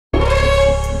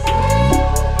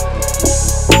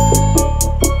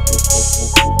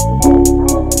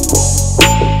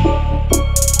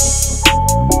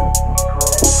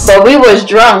But we was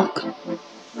drunk.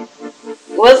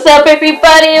 What's up,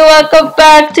 everybody? Welcome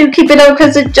back to Keeping Up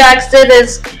with Krista Jackson.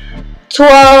 It's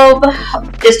 12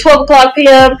 o'clock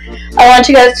p.m. I want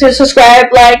you guys to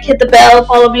subscribe, like, hit the bell,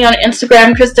 follow me on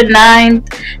Instagram,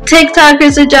 Krista9, TikTok,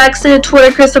 Krista Jackson, Twitter,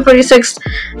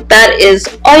 Krista46. That is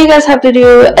all you guys have to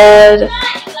do. And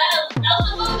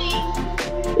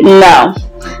no,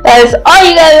 that is all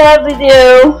you guys have to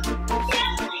do.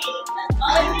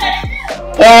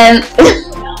 And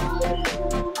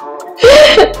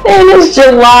and it's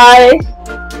July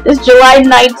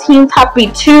 19th. Happy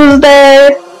Tuesday.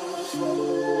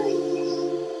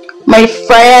 My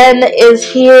friend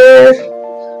is here.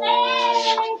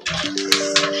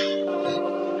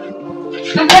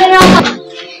 I'm putting on.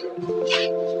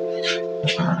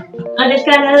 I just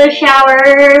got another shower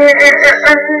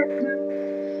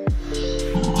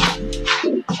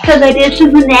because I did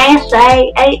some gymnastics.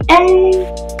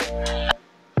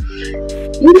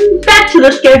 Back to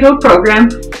the scheduled program.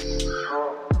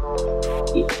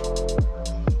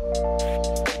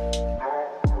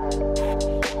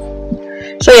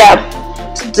 So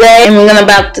yeah, today I'm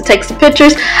about to take some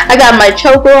pictures. I got my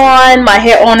choker on, my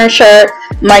hair on her shirt,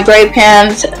 my gray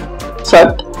pants,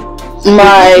 so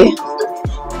my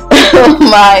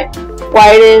my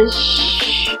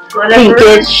whitish,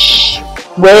 pinkish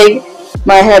wig,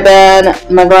 my headband,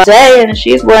 my glasses, and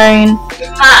she's wearing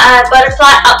My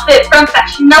butterfly outfit from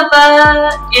Fashion Nova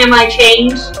and my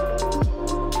chains.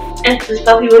 And the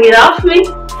stuff people get off me.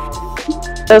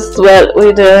 That's what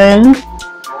we're doing.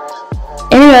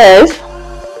 Anyways,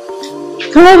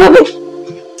 come on, baby.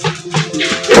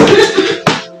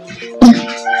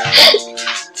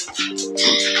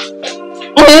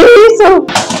 So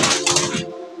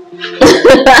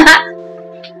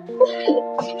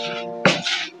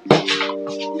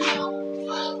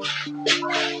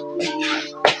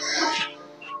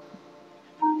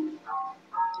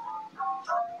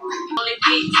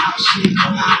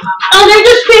Oh, there's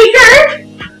a speaker?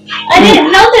 I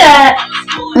didn't know that.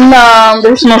 no,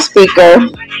 there's no speaker.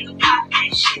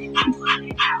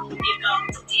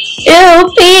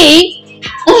 Ew, Pete.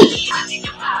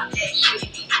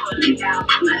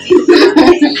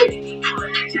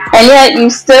 And yet you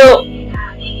still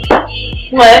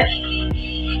What?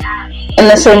 in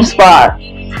the same spot.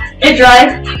 It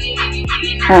dries.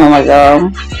 Oh my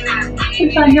god.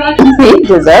 It's on your He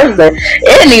deserves it.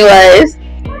 Anyways.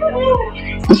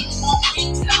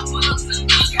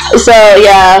 So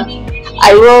yeah,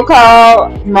 I will call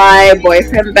my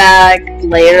boyfriend back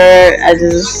later. I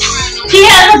just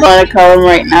want to call him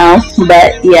right now,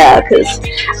 but yeah, cause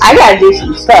I gotta do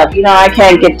some stuff. You know, I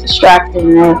can't get distracted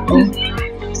and everything.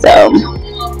 So,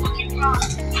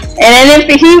 and then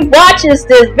if he watches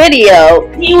this video,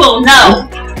 he will know.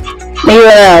 he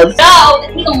will. No,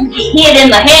 he gonna get hit in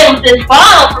the head with this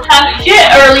bottle for talking shit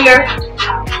earlier.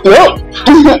 Yep.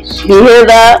 You hear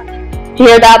that? You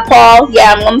hear that, Paul?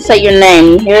 Yeah, I'm gonna say your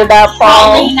name. You hear that,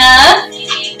 Paul? Paulina.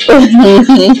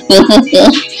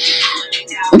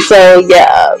 So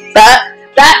yeah,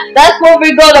 that's what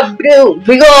we're gonna do.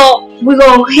 We're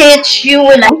gonna hit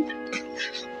you in the.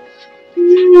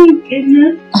 Oh my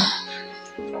goodness.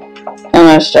 I'm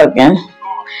not joking.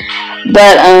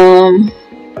 But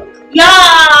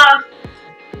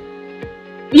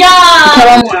Yeah. Come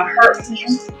on. I'm gonna hurt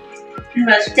him. I'm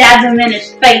gonna stab him in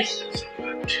his face.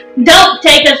 Don't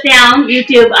take us down,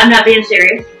 YouTube. I'm not being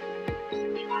serious.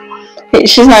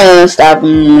 She's not gonna stab him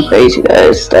in the face, you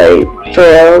guys. Like, for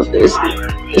real, it's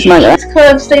not gonna. Next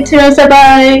clip, stay tuned. Say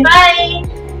bye. Bye.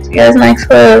 See you guys next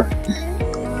clip.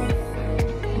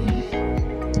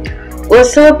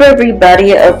 What's up,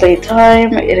 everybody? Update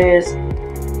time. It is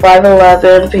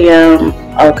 5:11 p.m.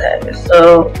 Okay,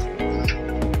 so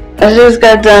I just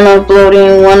got done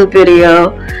uploading one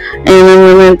video, and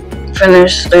I'm gonna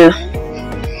finish the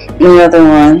other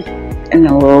one in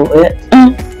a little bit.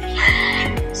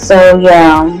 So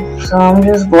yeah, so I'm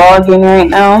just vlogging right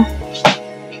now.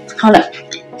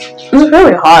 It's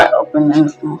really hot up in there.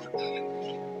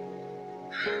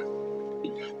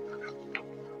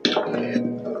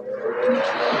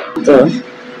 So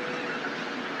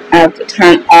I have to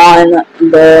turn on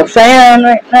the fan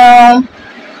right now,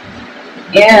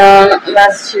 and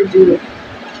that's to do.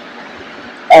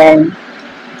 And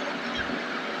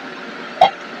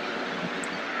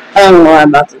I don't know what I'm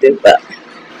about to do, but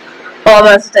I'm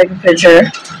about to take a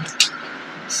picture.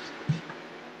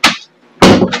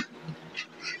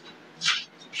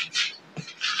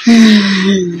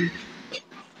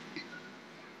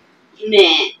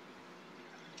 Nah.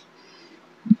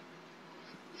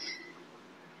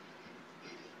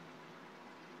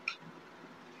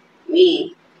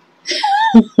 Me.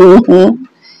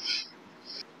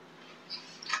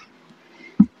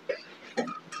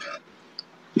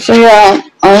 Yeah,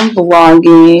 I'm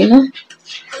vlogging.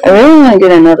 I really want to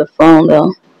get another phone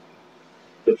though.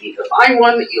 If you can find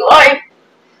one that you like.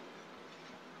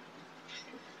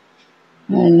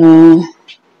 I know.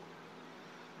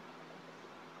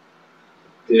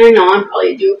 I know I'm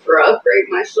probably due for an upgrade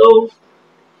myself.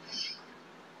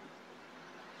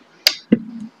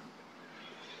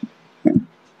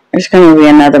 There's gonna be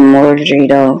another Morgy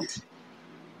though.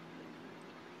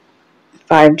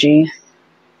 5G.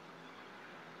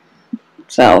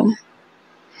 So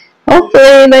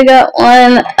hopefully they got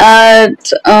one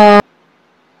at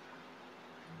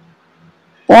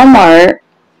Walmart,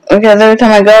 because every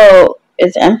time I go,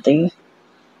 it's empty.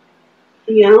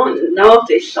 Yeah, I don't know if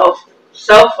they sell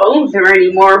phones there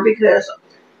anymore because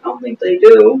I don't think they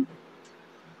do.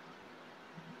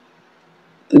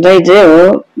 They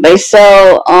do. They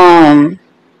sell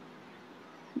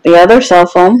the other cell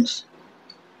phones.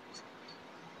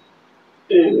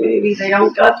 Maybe they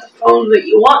don't got the phone that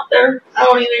you want there. I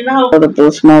don't even know. Or the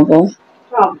Boost Mobile.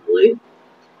 Probably.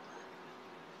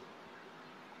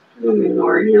 I'm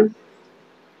ignoring him.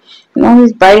 No,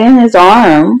 he's biting his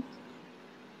arm.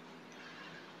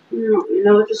 I don't even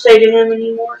know what to say to him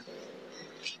anymore.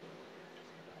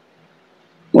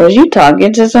 Was you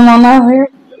talking to someone out here?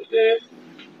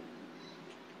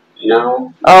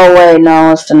 No. Oh wait,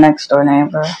 no, it's the next door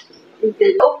neighbor.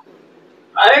 Oh,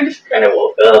 I just kind of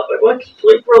woke up. I went to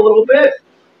sleep for a little bit.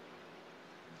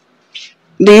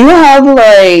 Do you have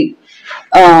like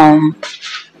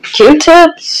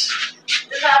Q-tips?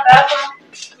 In that bathroom,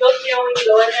 you'll see when you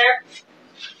go in there.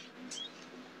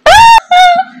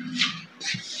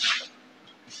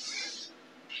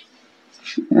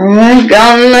 Oh my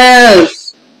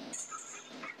goodness!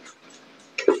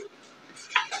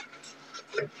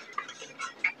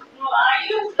 Well, I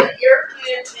use the ear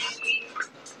cleaning thingy.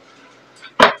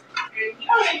 And you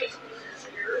don't even clean this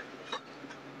ear.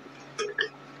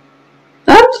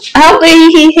 How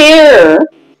did he hear?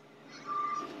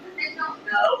 I don't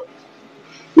know.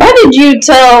 Why did you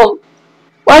tell?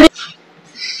 Why did?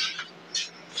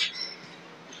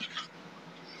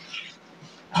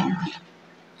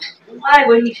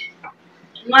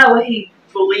 Why would he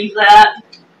believe that?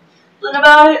 Nothing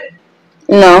about it?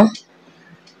 No.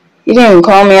 You didn't even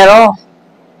call me at all.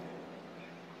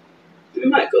 I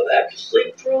might go back to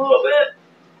sleep for a little bit.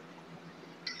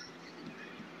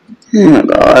 Oh my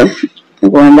god. I'm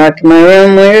going back to my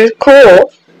room where it's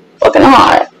cool. Fucking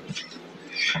hot.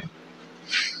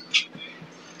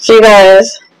 So you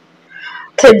guys,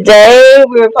 today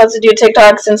we were supposed to do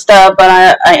TikToks and stuff, but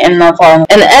I ended up falling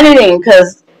and editing,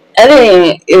 because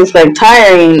editing is like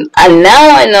tiring. And now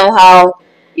I know how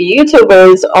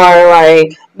YouTubers are,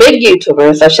 like big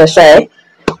YouTubers I should say,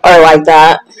 are like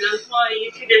that. That's why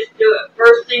you should just do it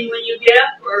first thing when you get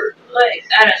up, or like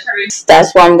at a certain.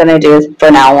 That's what I'm gonna do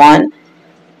from now on.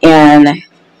 And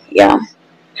yeah.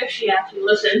 If she actually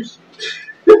listens.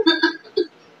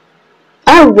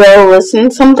 I will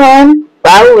listen sometime,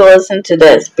 but I will listen to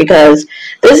this because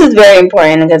this is very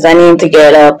important, because I need to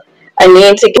get up. I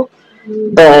need to get,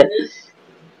 but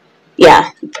yeah.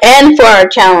 And for our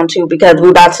channel too, because we're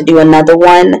about to do another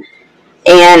one,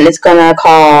 and it's gonna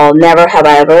call Never Have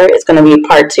I Ever. It's gonna be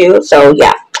part 2, so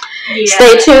yeah.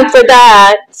 Stay tuned for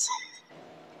that.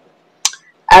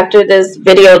 After this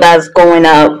video that's going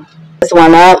up, this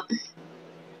one up,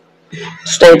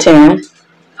 stay tuned.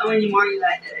 How many more you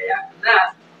got to edit after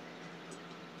that?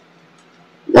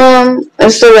 I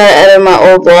still gotta edit my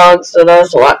old vlogs, so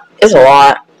that's a lot. It's a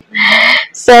lot.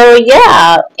 So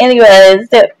yeah. Anyways,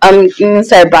 I'm gonna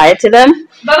say bye to them.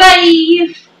 Bye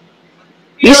bye.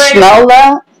 You smell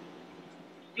that?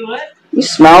 Do what? You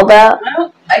smell that?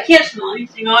 I can't smell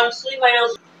anything. Honestly, my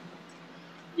nose.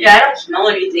 Yeah, I don't smell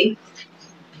anything.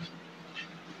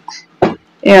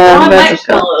 Yeah, I might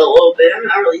smell it a little bit. I'm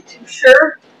not really too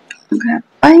sure. Okay.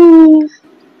 Bye.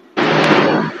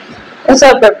 What's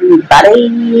up,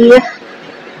 everybody?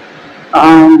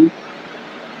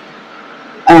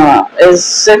 It's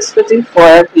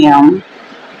 6:54 p.m.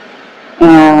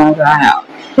 and I got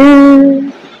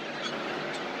food.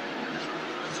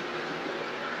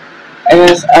 I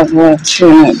guess I've watched 2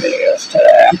 new videos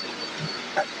today.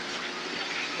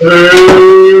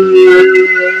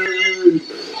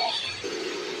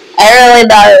 I really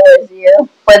thought it was you,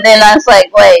 but then I was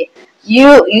like, wait,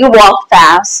 you walk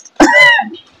fast.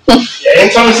 Yeah,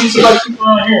 anytime I see somebody people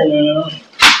around here,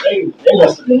 man, they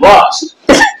must have been lost.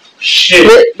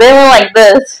 Shit. They were like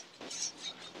this.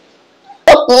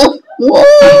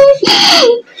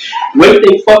 Wait,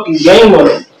 they fucking game on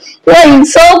them. Like,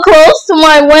 so close to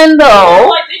my window.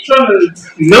 Like they trying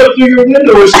to melt through your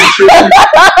window or some shit.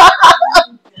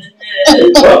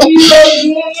 Fuck you,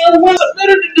 what's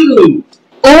better to do?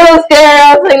 I was scared.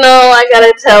 I was like, no, I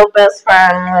gotta tell best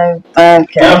friend. Like,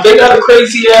 okay. Now, if they got a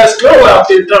crazy ass girl out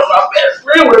there, dump my best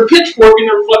friend with a pitchfork in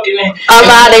her fucking hand. I'm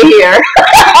out of here.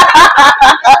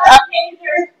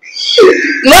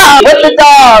 No, with the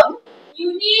dog. You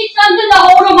need something to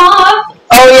hold them off.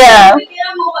 Oh, yeah.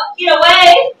 Get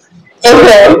away.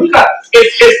 Okay.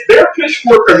 It's their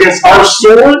pitchfork against our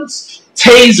swords,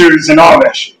 tasers, and all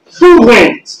that shit. Who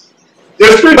wins?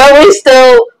 But we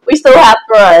still have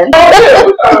to run. And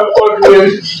we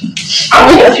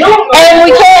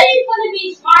can't. He's gonna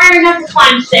be smart enough to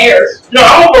climb stairs. No,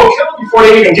 I'm gonna go kill them before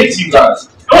they even get to you guys.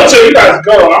 I'm gonna tell you guys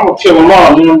go. I'm gonna kill them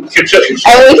all. And then catch up with you.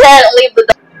 And we can't leave the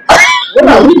dog. We're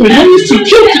not leaving. He's too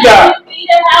cute to die. You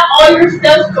to have all your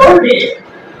stuff sorted.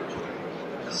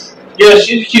 Yeah,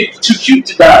 she's cute, too cute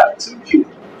to die. Too cute.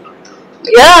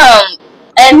 Yeah,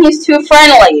 and he's too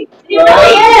friendly. He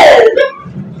really is.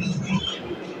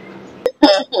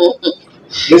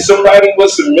 Get somebody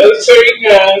with some military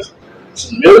guns,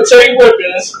 some military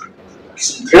weapons,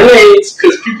 some grenades,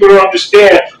 because people don't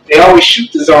understand. They always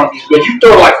shoot the zombies, but you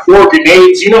throw like 4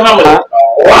 grenades. You know how much?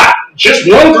 A lot. Just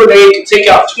one grenade can take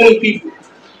out 20 people.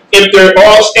 If they're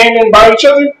all standing by each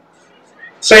other,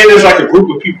 say there's like a group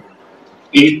of people,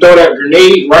 and you throw that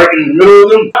grenade right in the middle of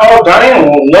them, all dying.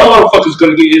 Well, one motherfucker's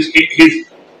gonna get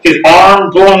his arm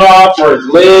blown off or his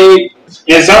leg.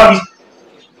 And zombies,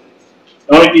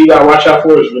 the only thing you gotta watch out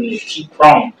for is when they keep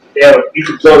crawling. You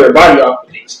can blow their body off,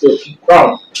 but they can still keep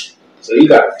crawling. So you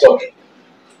gotta fucking.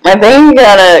 I think you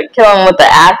gotta kill him with the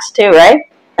axe too, right?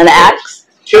 An axe?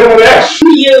 Kill them with axe.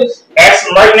 Axe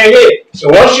them right in their head. So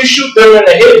once you shoot them in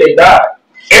the head, they die.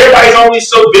 Everybody's always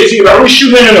so busy about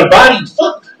shooting in the body.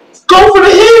 Fuck. Go for the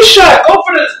headshot. Go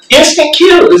for the instant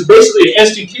kill. It's basically an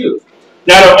instant kill.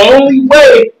 Now the only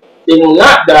way they will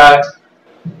not die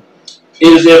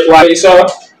is if, like they saw,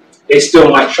 they still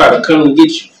might try to come and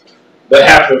get you. But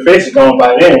half their face is gone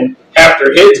by then. Half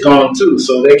their head's gone too,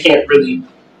 so they can't really.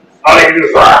 All they do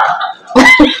is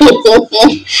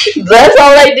That's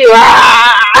all they do.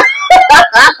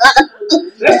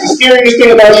 That's the scariest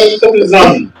thing about being fucking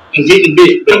zombie and getting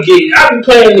bit. I've been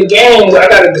playing the games. I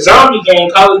got a zombie game,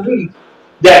 Call of Duty.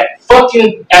 That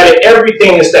fucking out of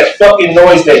everything is that fucking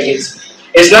noise that gets me.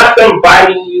 It's not them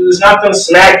biting you. It's not them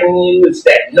smacking you. It's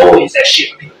that noise. That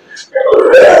shit.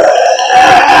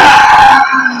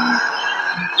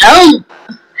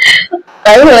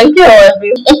 I want to kill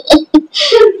everyone.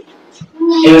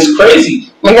 And it's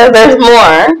crazy. Because there's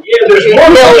more. Yeah, there's more.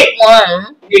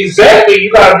 One. Exactly.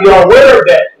 You gotta be aware of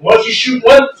that. Once you shoot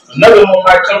one, another one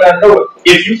might come out of nowhere.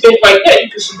 If you think like that, you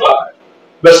can survive.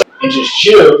 But and just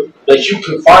chill. That you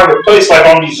can find a place like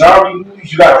on these zombie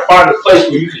movies. You gotta find a place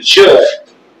where you can chill at,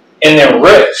 and then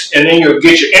rest, and then you'll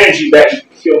get your energy back. You can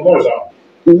kill more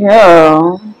zombies.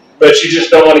 Yeah. But you just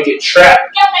don't want to get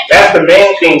trapped. That's the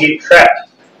main thing. Get trapped.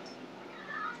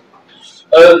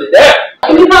 Other than that.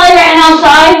 We probably ran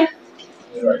outside.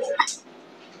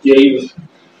 Yeah, he was.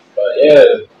 But yeah.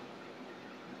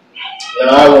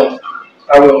 No,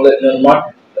 I wouldn't let none of my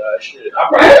people die. Shit. I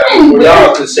probably got for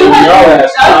y'all to say y'all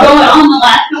last time. Going on the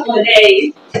last couple of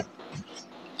days.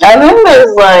 I think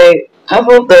there's like, I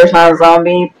hope there's not a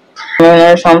zombie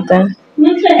or something.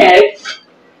 What the heck?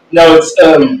 No, it's,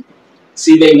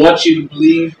 see, they want you to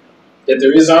believe that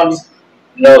there is zombies.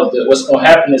 No, what's going to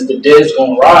happen is the dead's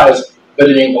going to rise. But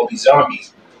it ain't gonna be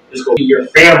zombies. It's gonna be your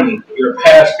family, your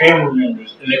past family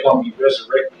members, and they're gonna be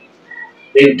resurrected.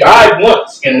 They died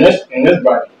once in this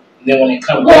body, and then when they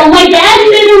come back. Well, my dad's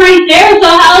sitting right there, so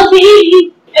how's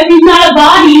he if he's not a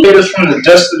body? It is from the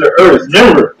dust of the earth.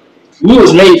 Remember, we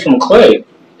was made from clay.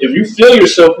 If you feel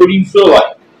yourself, what do you feel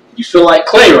like? You feel like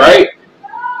clay, right?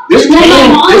 This My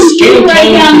mom's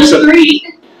right down the street.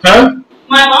 Huh?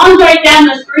 My mom's right down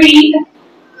the street.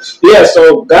 Yeah,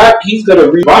 so God, He's gonna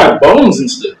revive bones and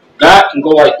stuff. God can go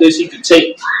like this. He could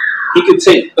take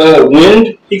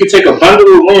wind. He could take a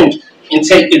bundle of wind and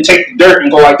take the dirt and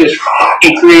go like this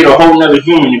and create a whole nother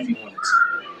human if He wanted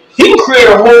to. He can create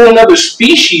a whole nother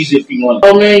species if He wanted.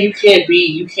 Oh man, if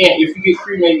you get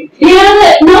cremated.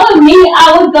 Yeah, knowing me,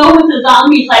 I would go with the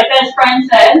zombies, like best friend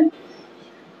said.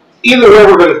 Either way,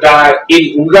 we're gonna die.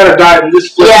 We gotta die in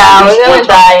this flesh. Yeah, we're gonna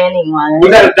die anyway. We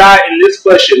gotta die in this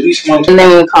flesh at least one time. And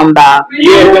then we come back.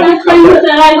 Yeah, then we come back. Said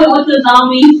I went with the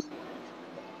zombies.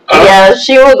 Yeah,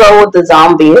 she will go with the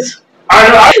zombies. I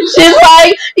know. She's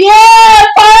like, yeah,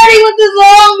 party with the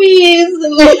zombies.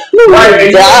 And then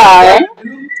Right, die.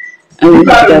 You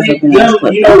gotta make them, you know,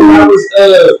 when I was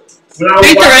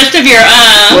Drink the rest of your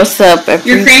what's up,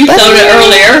 your cream soda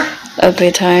earlier.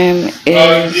 Okay, time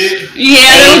is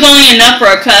Yeah, there was only enough for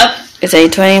a cup. It's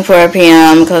 8:24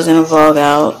 p.m. closing the vlog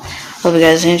out. Hope you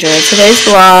guys enjoyed today's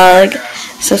vlog.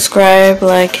 Subscribe,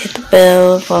 like, hit the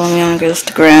bell, follow me on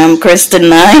Instagram,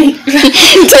 Kristen9,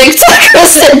 TikTok,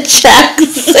 Kristen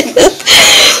Jackson,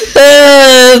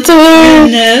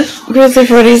 Twitter,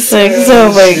 Kristen46. Oh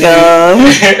my god.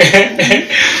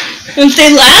 And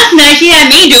say last night she had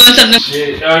me doing something.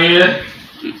 Oh yeah.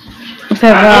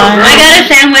 I got a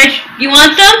sandwich. You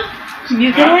want some?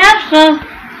 You can have some.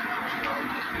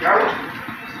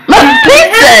 My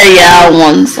pizza, yeah, I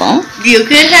want some. You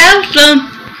can have some.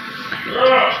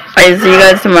 Alright, see you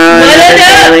guys tomorrow in the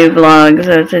daily vlog.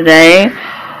 So today,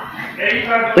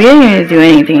 we didn't even do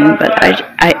anything, but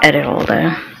I edit all day.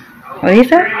 What do you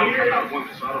say?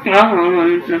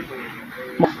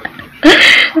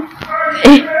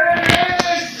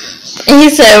 He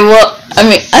said, well, I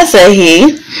mean, I said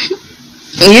he.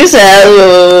 You said,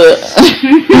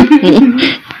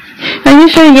 are you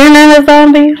sure you're not a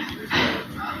zombie?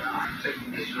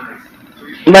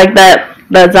 Like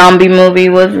that zombie movie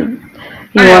was it?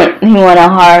 He want a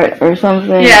heart or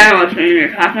something. Yeah, I know what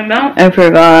you're talking about. I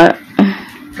forgot. Can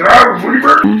I have a booty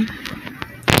burger?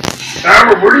 Can I have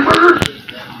a booty burger?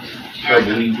 A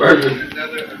booty burger.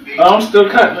 Oh, I'm still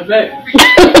cutting the back.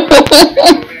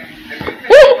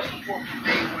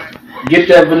 Get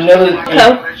that vanilla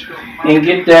and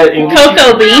get that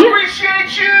Cocoa bean.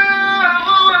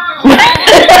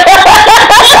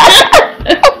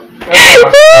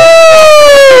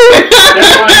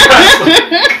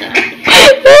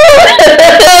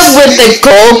 With the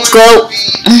cocoa.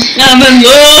 I'm in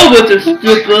love with the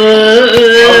stripper.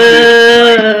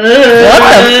 What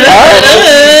the fuck?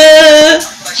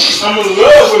 I'm in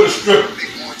love with a stripper.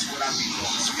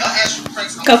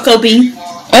 Cocoa bean.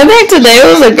 I think today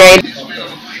was a great.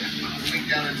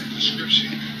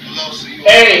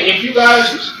 Hey, if you guys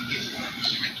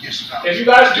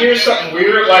hear something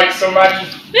weird, like somebody,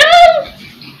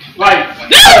 like,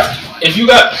 if you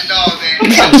got,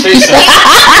 I'm trying to say something.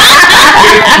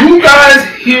 If you guys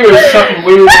hear something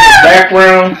weird in the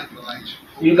background,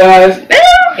 you guys,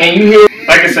 and you hear,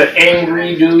 like it's an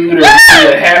angry dude or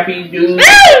a happy dude,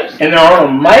 and they're on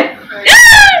a mic,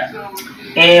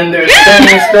 and they're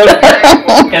saying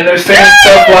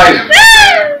stuff like,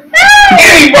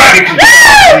 anybody can be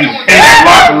in that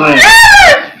locker room.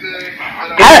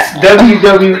 It's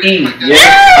WWE,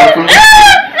 yeah.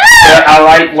 I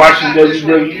like watching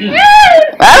WWE.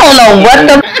 I don't know what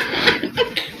the.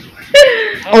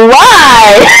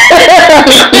 Why?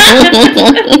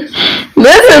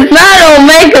 This is not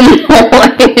Omega noise.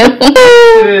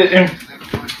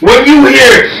 When you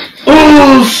hear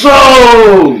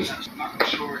Usos,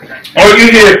 or you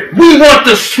hear we want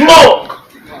the smoke,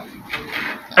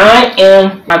 I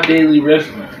am my daily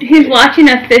wrestler. He's watching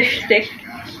a fish stick.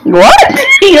 What?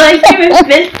 He likes doing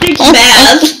fish stick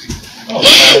baths. And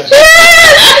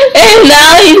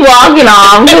now he's walking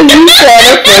off because you said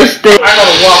a fish stick. I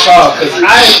gotta walk off because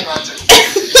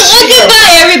Well,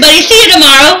 goodbye, everybody. See you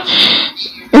tomorrow.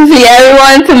 See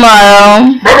everyone tomorrow.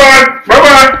 Bye-bye.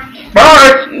 Bye-bye.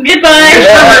 Bye. Goodbye.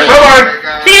 Bye-bye.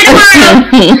 See you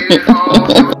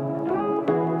tomorrow.